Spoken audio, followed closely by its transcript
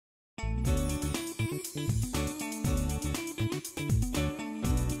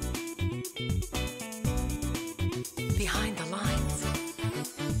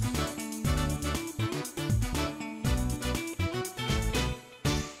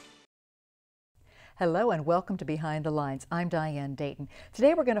Hello and welcome to Behind the Lines. I'm Diane Dayton.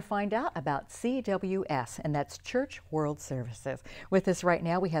 Today we're going to find out about CWS, and that's Church World Services. With us right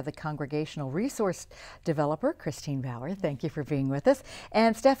now we have the Congregational Resource Developer, Christine Bauer. Thank you for being with us.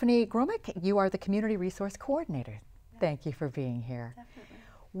 And Stephanie Gromick, you are the Community Resource Coordinator. Thank you for being here. Definitely.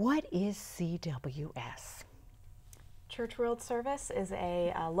 What is CWS? Church World Service is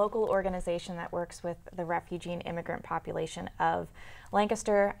a local organization that works with the refugee and immigrant population of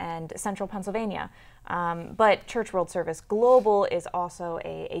Lancaster and central Pennsylvania. But Church World Service Global is also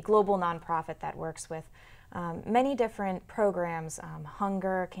a global nonprofit that works with many different programs,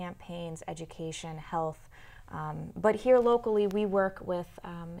 hunger campaigns, education, health. But here locally we work with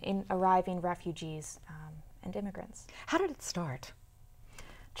arriving refugees and immigrants. How did it start?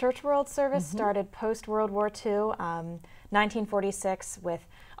 Church World Service started post-World War II, 1946, with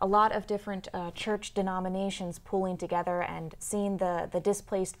a lot of different church denominations pooling together and seeing the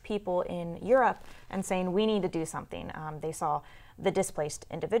displaced people in Europe and saying, we need to do something. They saw the displaced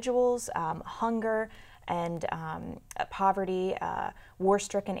individuals, hunger, and poverty,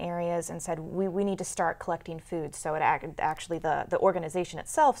 war-stricken areas, and said, we need to start collecting food. So it actually, the organization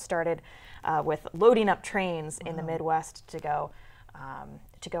itself started with loading up trains in the Midwest to go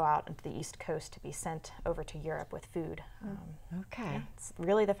out into the East Coast to be sent over to Europe with food. Okay. Yeah, it's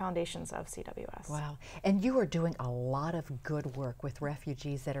really the foundations of CWS. Wow. And you are doing a lot of good work with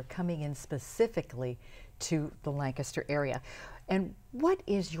refugees that are coming in specifically to the Lancaster area. And what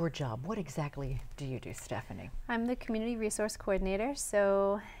is your job? What exactly do you do, Stephanie? I'm the Community Resource Coordinator.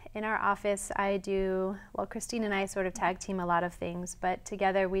 So in our office, Christine and I sort of tag team a lot of things, but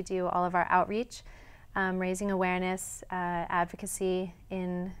together we do all of our outreach, raising awareness, advocacy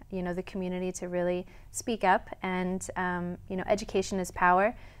in the community to really speak up, and education is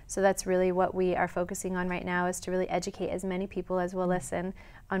power. So that's really what we are focusing on right now, is to really educate as many people as will listen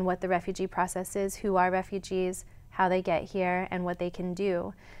on what the refugee process is, who are refugees, how they get here, and what they can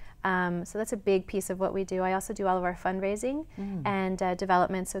do. So that's a big piece of what we do. I also do all of our fundraising and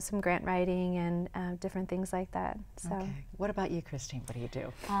development, so some grant writing and different things like that. So. Okay. What about you, Christine? What do you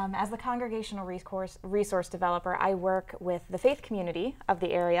do? As the Congregational Resource Developer, I work with the faith community of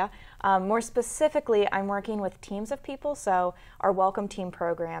the area. More specifically, I'm working with teams of people, so our Welcome Team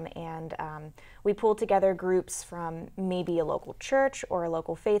program, and we pull together groups from maybe a local church or a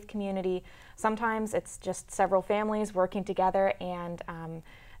local faith community. Sometimes it's just several families working together, and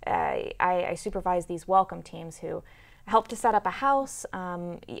I supervise these welcome teams who help to set up a house.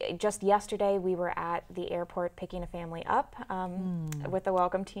 Just yesterday we were at the airport picking a family up with the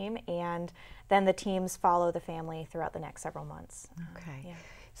welcome team, and then the teams follow the family throughout the next several months. Okay. Yeah.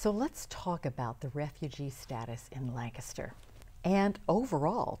 So let's talk about the refugee status in Lancaster and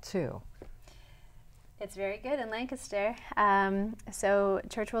overall too. It's very good in Lancaster. So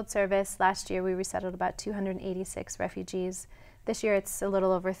Church World Service, last year we resettled about 286 refugees. This year it's a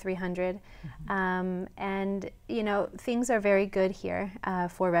little over 300. And things are very good here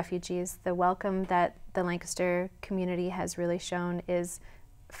for refugees. The welcome that the Lancaster community has really shown is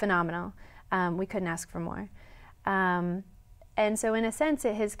phenomenal. We couldn't ask for more. And so in a sense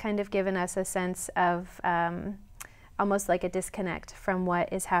it has kind of given us a sense of almost like a disconnect from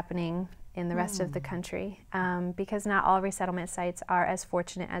what is happening in the rest of the country, because not all resettlement sites are as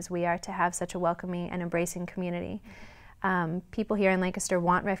fortunate as we are to have such a welcoming and embracing community. People here in Lancaster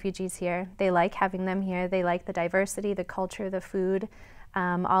want refugees here. They like having them here. They like the diversity, the culture, the food,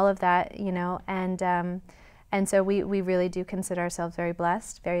 all of that, and so we really do consider ourselves very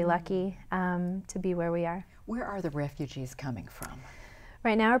blessed, very lucky to be where we are. Where are the refugees coming from?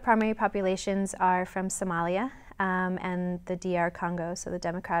 Right now our primary populations are from Somalia and the DR Congo, so the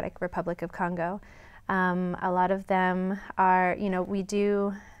Democratic Republic of Congo. A lot of them are,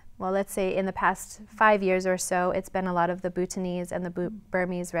 well, let's say in the past 5 years or so, it's been a lot of the Bhutanese and the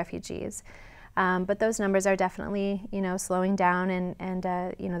Burmese refugees. But those numbers are definitely, slowing down, and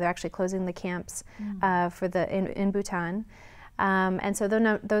they're actually closing the camps in Bhutan. And so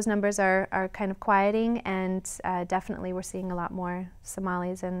those numbers are kind of quieting, and definitely we're seeing a lot more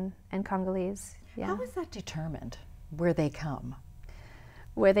Somalis and Congolese. Yeah. How is that determined, where they come?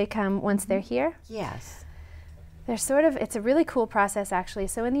 Where they come once they're here? Yes. It's a really cool process, actually.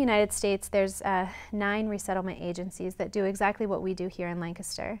 So in the United States, there's 9 resettlement agencies that do exactly what we do here in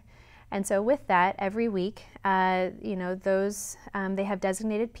Lancaster. And so with that, every week, they have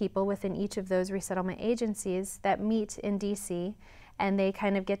designated people within each of those resettlement agencies that meet in DC, and they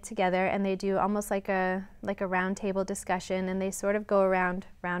kind of get together and they do almost like a round table discussion, and they sort of go around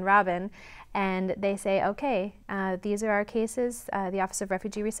round robin, and they say, okay, these are our cases. The Office of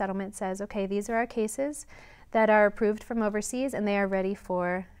Refugee Resettlement says, okay, these are our cases that are approved from overseas and they are ready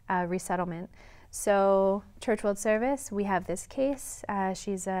for resettlement. So Church World Service, we have this case.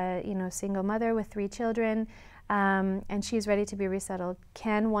 She's a single mother with 3 children, and she's ready to be resettled.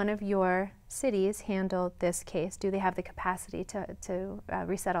 Can one of your cities handle this case? Do they have the capacity to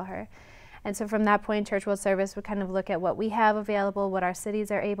resettle her? And so from that point, Church World Service would kind of look at what we have available, what our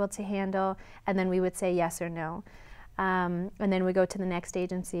cities are able to handle, and then we would say yes or no. And then we go to the next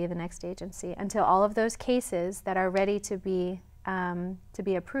agency, until all of those cases that are ready to be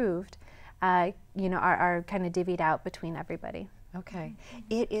approved, are kind of divvied out between everybody. Okay.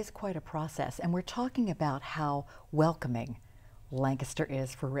 It is quite a process, and we're talking about how welcoming Lancaster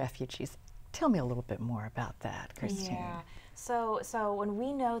is for refugees. Tell me a little bit more about that, Christine. Yeah. So when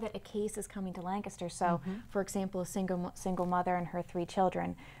we know that a case is coming to Lancaster, for example, a single mother and her 3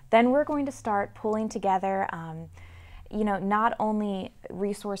 children, then we're going to start pulling together not only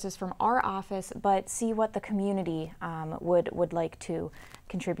resources from our office, but see what the community would like to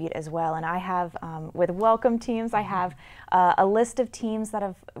contribute as well. And I have, with welcome teams, I have a list of teams that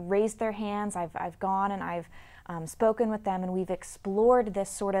have raised their hands. I've gone and I've spoken with them, and we've explored this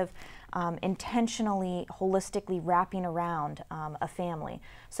sort of intentionally, holistically wrapping around a family.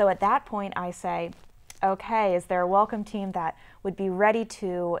 So at that point, I say, okay, is there a welcome team that would be ready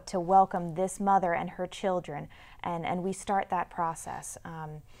to welcome this mother and her children? And we start that process.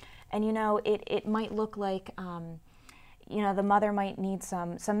 And it might look like the mother might need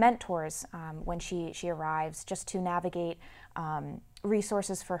some mentors when she arrives, just to navigate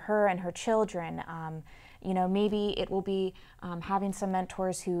resources for her and her children. Maybe it will be having some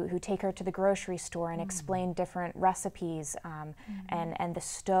mentors who take her to the grocery store and explain different recipes, and the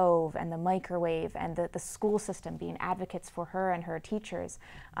stove and the microwave and the school system, being advocates for her and her teachers.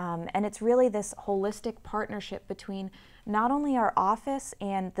 And it's really this holistic partnership between not only our office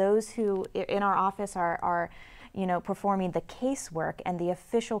and those who in our office are performing the casework and the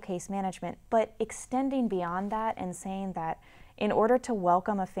official case management, but extending beyond that and saying that in order to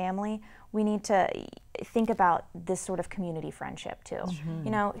welcome a family, we need to think about this sort of community friendship too.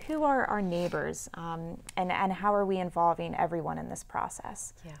 Who are our neighbors, and how are we involving everyone in this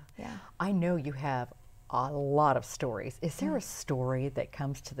process? Yeah. I know you have a lot of stories. Is there a story that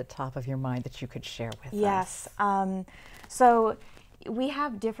comes to the top of your mind that you could share with us? Yes. So we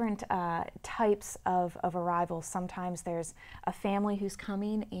have different types of arrivals. Sometimes there's a family who's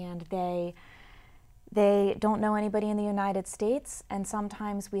coming and they don't know anybody in the United States, and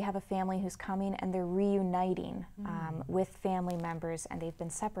sometimes we have a family who's coming and they're reuniting with family members, and they've been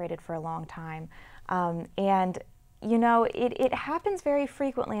separated for a long time. It happens very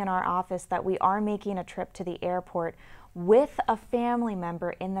frequently in our office that we are making a trip to the airport with a family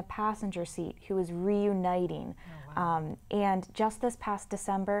member in the passenger seat who is reuniting. Oh, wow. And just this past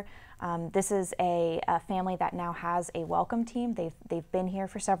December, this is a family that now has a welcome team. They've been here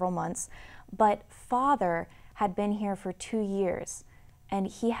for several months, but father had been here for 2 years, and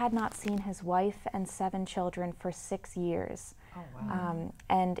he had not seen his wife and 7 children for 6 years. Oh, wow.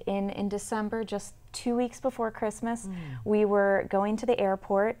 And in December, just 2 weeks before Christmas, we were going to the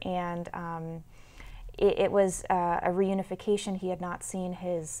airport, and it was a reunification. He had not seen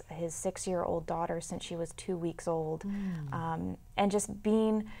his 6-year-old daughter since she was 2 weeks old. And just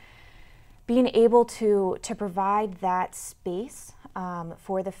being able to provide that space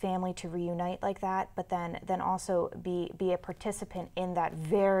for the family to reunite like that, but then also be a participant in that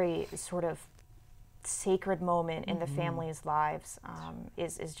very sort of sacred moment in the family's lives,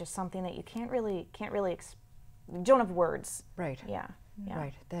 is just something that you can't really you don't have words. Right. Yeah.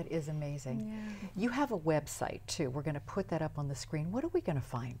 Right. That is amazing. Yeah. You have a website too. We're going to put that up on the screen. What are we going to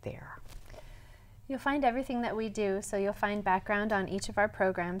find there? You'll find everything that we do. So you'll find background on each of our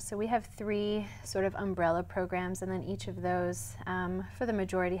programs. So we have 3 sort of umbrella programs, and then each of those, for the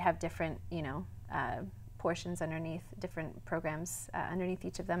majority, have different, portions underneath, different programs underneath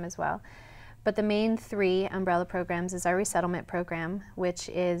each of them as well. But the main 3 umbrella programs is our resettlement program, which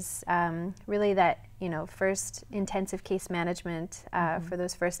is really that, first intensive case management for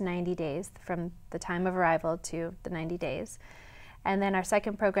those first 90 days, from the time of arrival to the 90 days. And then our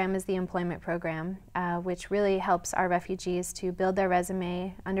second program is the employment program, which really helps our refugees to build their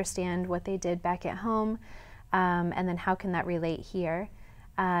resume, understand what they did back at home, and then how can that relate here.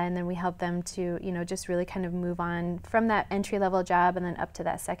 And then we help them to, just really kind of move on from that entry-level job and then up to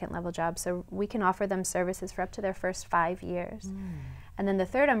that second-level job. So we can offer them services for up to their first 5 years. And then the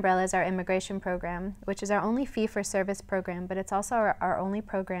third umbrella is our immigration program, which is our only fee-for-service program, but it's also our only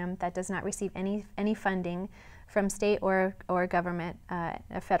program that does not receive any funding from state or government,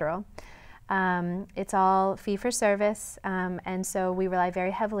 federal. It's all fee-for-service, and so we rely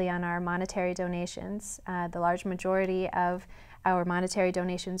very heavily on our monetary donations. The large majority of our monetary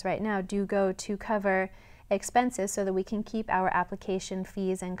donations right now do go to cover expenses so that we can keep our application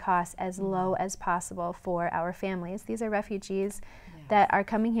fees and costs as low as possible for our families. These are refugees that are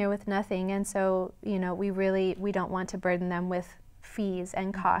coming here with nothing, and so we don't want to burden them with fees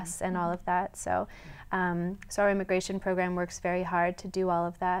and costs and all of that. So, so our immigration program works very hard to do all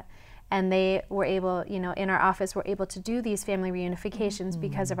of that. And they were able, in our office, we're able to do these family reunifications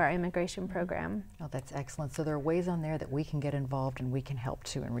because of our immigration program. Oh, that's excellent. So there are ways on there that we can get involved and we can help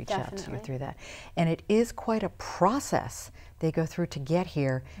too and reach out to you through that. And it is quite a process they go through to get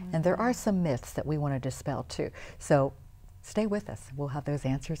here, and there are some myths that we want to dispel too. So stay with us. We'll have those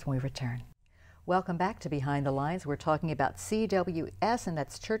answers when we return. Welcome back to Behind the Lines. We're talking about CWS, and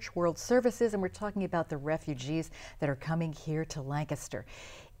that's Church World Services, and we're talking about the refugees that are coming here to Lancaster.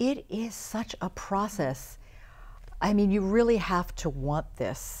 It is such a process. I mean, you really have to want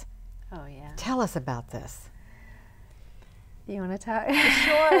this. Oh, yeah. Tell us about this. You want to talk?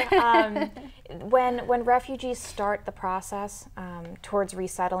 Sure. When refugees start the process towards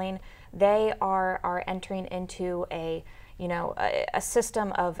resettling, they are entering into a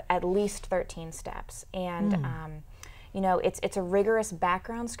system of at least 13 steps. And it's a rigorous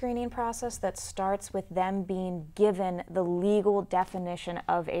background screening process that starts with them being given the legal definition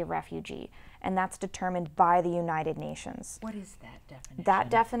of a refugee, and that's determined by the United Nations. What is that definition? That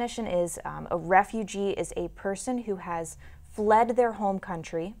definition is a refugee is a person who has fled their home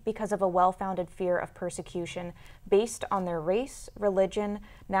country because of a well-founded fear of persecution based on their race, religion,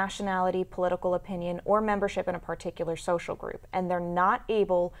 nationality, political opinion, or membership in a particular social group, and they're not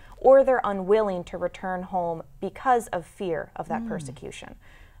able or they're unwilling to return home because of fear of that persecution.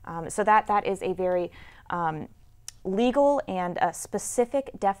 So that is a very legal and a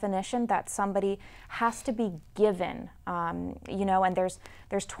specific definition that somebody has to be given, and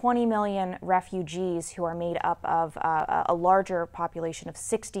there's 20 million refugees who are made up of a larger population of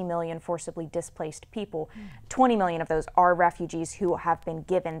 60 million forcibly displaced people. 20 million of those are refugees who have been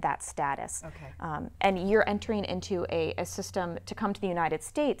given that status. Okay. And you're entering into a system to come to the United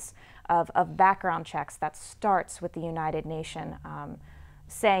States of background checks that starts with the United Nations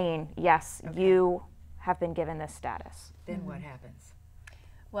saying, yes, you have been given this status. Then what happens?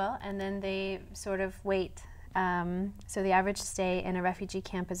 Well, and then they sort of wait. So the average stay in a refugee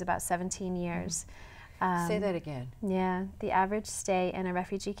camp is about 17 years. Say that again. Yeah, the average stay in a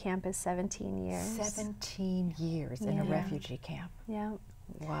refugee camp is 17 years. 17 years in a refugee camp. Yeah.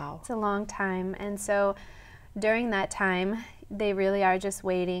 Wow. It's a long time. And so during that time, they really are just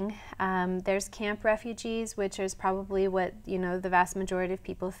waiting. There's camp refugees, which is probably what the vast majority of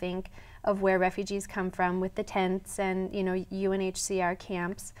people think of where refugees come from, with the tents and UNHCR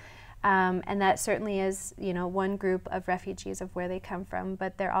camps, and that certainly is one group of refugees of where they come from.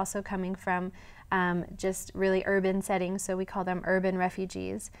 But they're also coming from just really urban settings, so we call them urban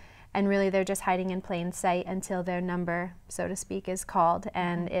refugees. And really, they're just hiding in plain sight until their number, so to speak, is called,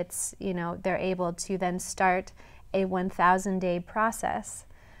 and it's they're able to then start a 1,000-day process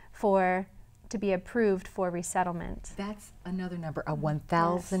to be approved for resettlement. That's another number, a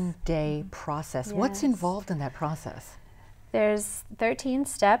 1,000-day process. Yes. What's involved in that process? There's 13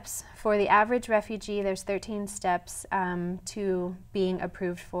 steps. For the average refugee, there's 13 steps to being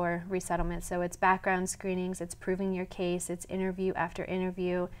approved for resettlement. So it's background screenings, it's proving your case, it's interview after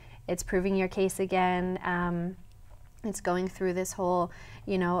interview, it's proving your case again, it's going through this whole,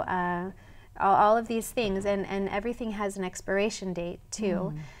 all of these things, and everything has an expiration date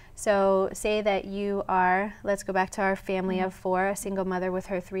too. So say that you are, let's go back to our family of 4, a single mother with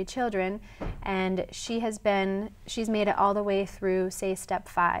her 3 children, and she's made it all the way through, say, step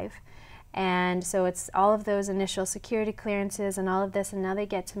 5. And so it's all of those initial security clearances and all of this, and now they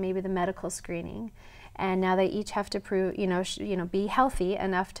get to maybe the medical screening. And now they each have to prove, be healthy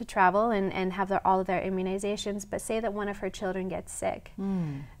enough to travel and have all of their immunizations. But say that one of her children gets sick.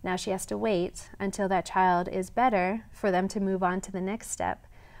 Now she has to wait until that child is better for them to move on to the next step.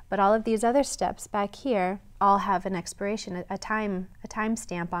 But all of these other steps back here all have an expiration, a time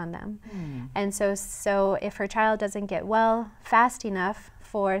stamp on them. And so if her child doesn't get well fast enough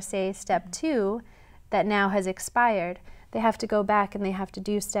for, say, step 2 that now has expired, they have to go back and they have to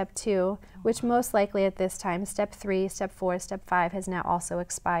do step 2, which most likely at this time, step 3, step 4, step 5 has now also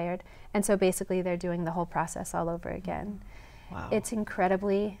expired. And so basically they're doing the whole process all over again. Wow. It's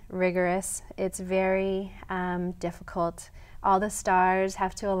incredibly rigorous. It's very difficult. All the stars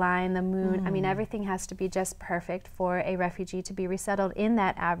have to align, the moon. I mean, everything has to be just perfect for a refugee to be resettled in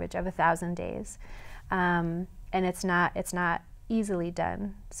that average of 1,000 days. And it's not easily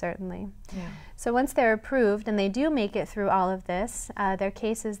done, certainly. Yeah. So once they're approved and they do make it through all of this, their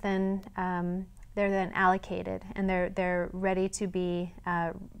case is then they're then allocated, and they're ready to be,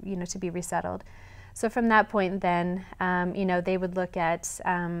 to be resettled. So from that point then, they would look at,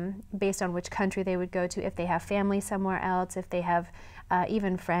 based on which country they would go to, if they have family somewhere else, if they have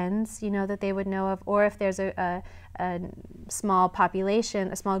even friends, that they would know of, or if there's a small population,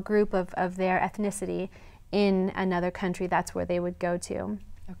 a small group of their ethnicity in another country, that's where they would go to.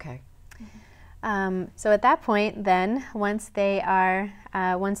 Okay. So at that point then, once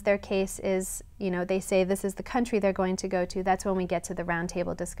their case is, they say this is the country they're going to go to, that's when we get to the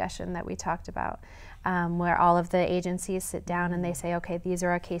roundtable discussion that we talked about, where all of the agencies sit down and they say, okay, these are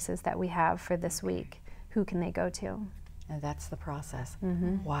our cases that we have for this week. Who can they go to? And that's the process.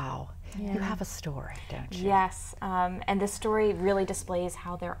 Wow. Yeah. You have a story, don't you? Yes, and this story really displays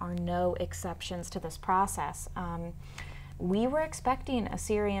how there are no exceptions to this process. We were expecting a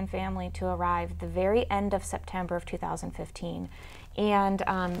Syrian family to arrive the very end of September of 2015. And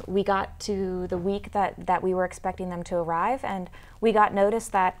we got to the week that we were expecting them to arrive, and we got notice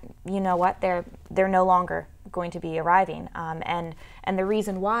that, they're no longer going to be arriving. And the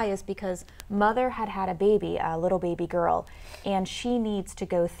reason why is because mother had a baby, a little baby girl, and she needs to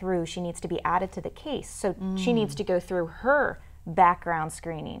be added to the case. So she needs to go through her background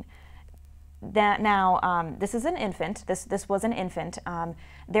screening. This is an infant. This was an infant.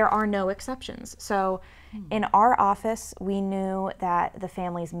 There are no exceptions. So in our office, we knew that the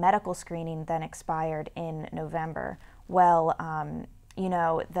family's medical screening then expired in November. Well,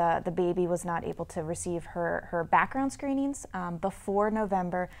 the baby was not able to receive her background screenings before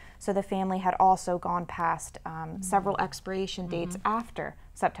November, so the family had also gone past several expiration dates after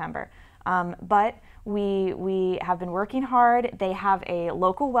September. But we have been working hard. They have a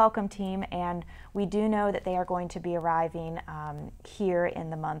local welcome team, and we do know that they are going to be arriving here in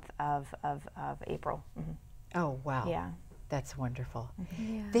the month of April. Oh, wow. Yeah. That's wonderful.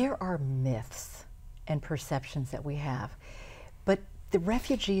 Yeah. There are myths and perceptions that we have, but the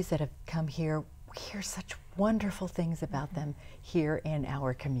refugees that have come here, we hear such wonderful things about them here in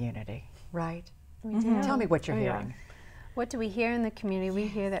our community, right? We do. Tell me what you're Oh, yeah. hearing. What do we hear in the community? We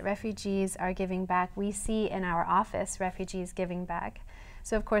hear that refugees are giving back. We see in our office refugees giving back.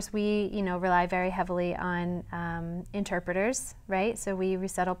 So of course we, rely very heavily on interpreters, right? So we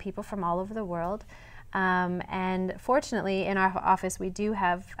resettle people from all over the world. And fortunately, in our office, we do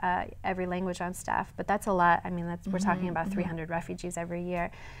have every language on staff, but that's a lot. I mean, we're talking about 300 refugees every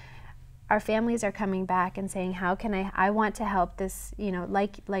year. Our families are coming back and saying, how can I want to help this,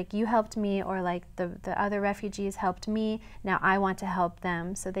 like you helped me, or like the other refugees helped me, now I want to help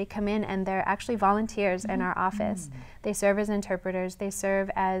them. So they come in and they're actually volunteers in our office. They serve as interpreters, they serve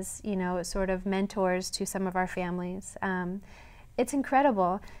as, sort of mentors to some of our families. It's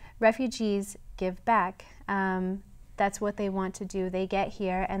incredible. Refugees give back. That's what they want to do. They get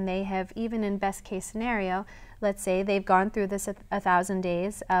here and they have, even in best case scenario, let's say they've gone through this 1,000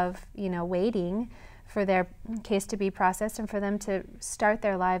 days of, waiting for their case to be processed and for them to start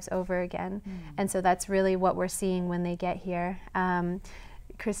their lives over again. And so that's really what we're seeing when they get here.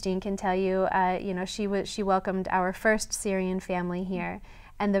 Christine can tell you, she welcomed our first Syrian family here,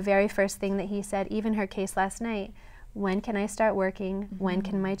 and the very first thing that he said, even her case last night, when can I start working? When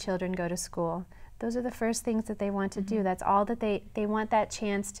can my children go to school? Those are the first things that they want to do. That's all that they want, that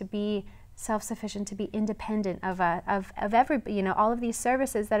chance to be self-sufficient, to be independent of every, all of these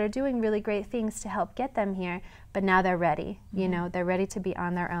services that are doing really great things to help get them here, but now they're ready, they're ready to be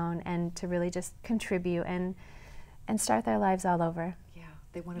on their own and to really just contribute and start their lives all over. Yeah,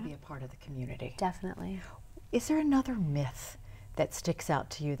 they want to be a part of the community. Definitely. Is there another myth that sticks out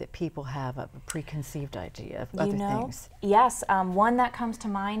to you that people have a preconceived idea of other things? Yes, one that comes to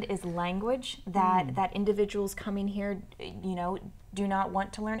mind is language, that individuals coming here, do not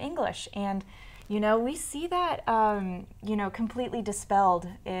want to learn English. And, we see that, completely dispelled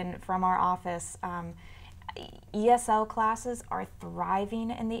from our office. ESL classes are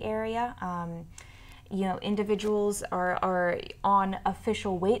thriving in the area. Individuals are on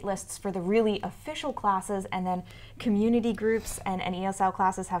official wait lists for the really official classes, and then community groups and ESL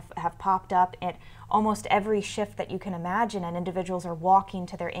classes have popped up at almost every shift that you can imagine, and individuals are walking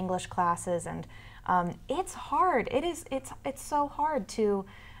to their English classes, and it's hard. It's so hard to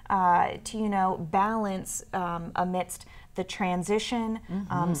balance amidst the transition,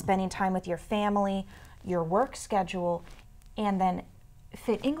 spending time with your family, your work schedule, and then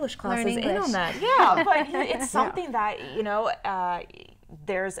fit English classes in on that. Yeah, but it's something that,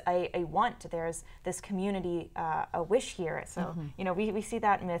 there's a want, there's this community, a wish here. So, we see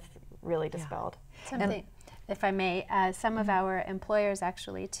that myth really dispelled. Something, if I may, some of our employers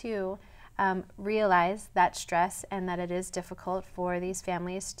actually too realize that stress and that it is difficult for these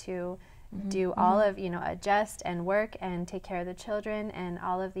families to do all of, adjust and work and take care of the children and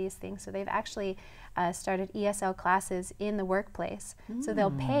all of these things. So they've actually started ESL classes in the workplace. So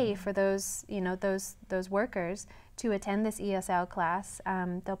they'll pay for those, those workers to attend this ESL class.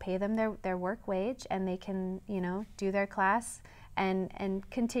 They'll pay them their work wage, and they can, do their class and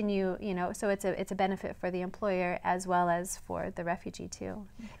continue, so it's a benefit for the employer as well as for the refugee too.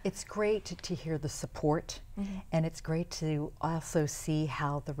 It's great to hear the support, and it's great to also see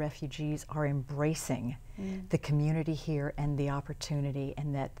how the refugees are embracing the community here and the opportunity,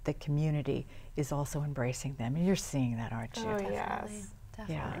 and that the community is also embracing them. And you're seeing that, aren't you? Oh, Definitely. yes.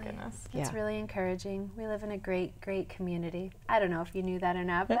 Definitely. Oh, my goodness. It's really encouraging. We live in a great community. I don't know if you knew that or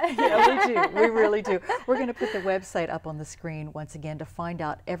not, but Yeah, we do. We really do. We're going to put the website up on the screen once again to find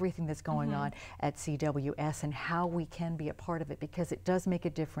out everything that's going on at CWS and how we can be a part of it, because it does make a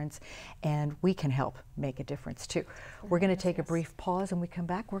difference, and we can help make a difference too. We're going to take a brief pause, and when we come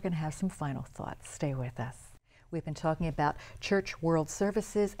back, we're going to have some final thoughts. Stay with us. We've been talking about Church World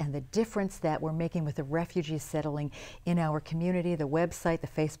Services and the difference that we're making with the refugees settling in our community. The website, the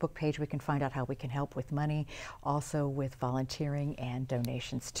Facebook page, we can find out how we can help with money, also with volunteering and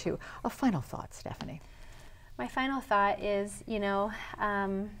donations too. A final thought, Stephanie. My final thought is,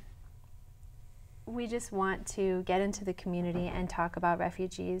 we just want to get into the community and talk about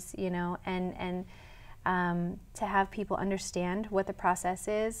refugees, and to have people understand what the process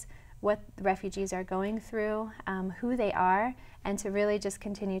is, what refugees are going through, who they are, and to really just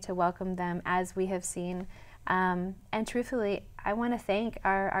continue to welcome them as we have seen. And truthfully, I want to thank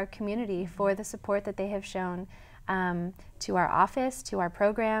our community for the support that they have shown to our office, to our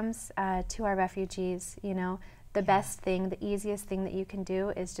programs, to our refugees. The best thing, the easiest thing that you can do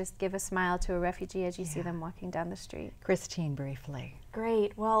is just give a smile to a refugee as you see them walking down the street. Christine, briefly.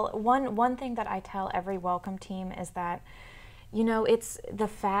 Great. Well, one thing that I tell every welcome team is that it's the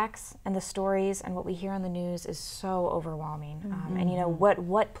facts and the stories and what we hear on the news is so overwhelming. And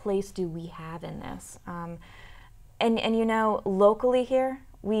what place do we have in this? And locally here,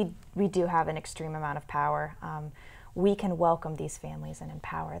 we do have an extreme amount of power. We can welcome these families and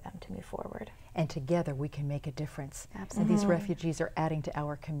empower them to move forward. And together we can make a difference. Absolutely. And these refugees are adding to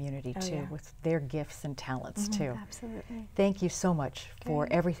our community too, with their gifts and talents too. Absolutely. Thank you so much for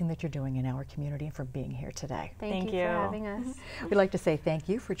everything that you're doing in our community and for being here today. Thank you for having us. We'd like to say thank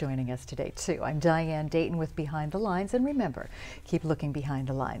you for joining us today too. I'm Diane Dayton with Behind the Lines, and remember, keep looking behind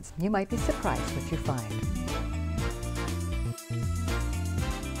the lines. You might be surprised what you find.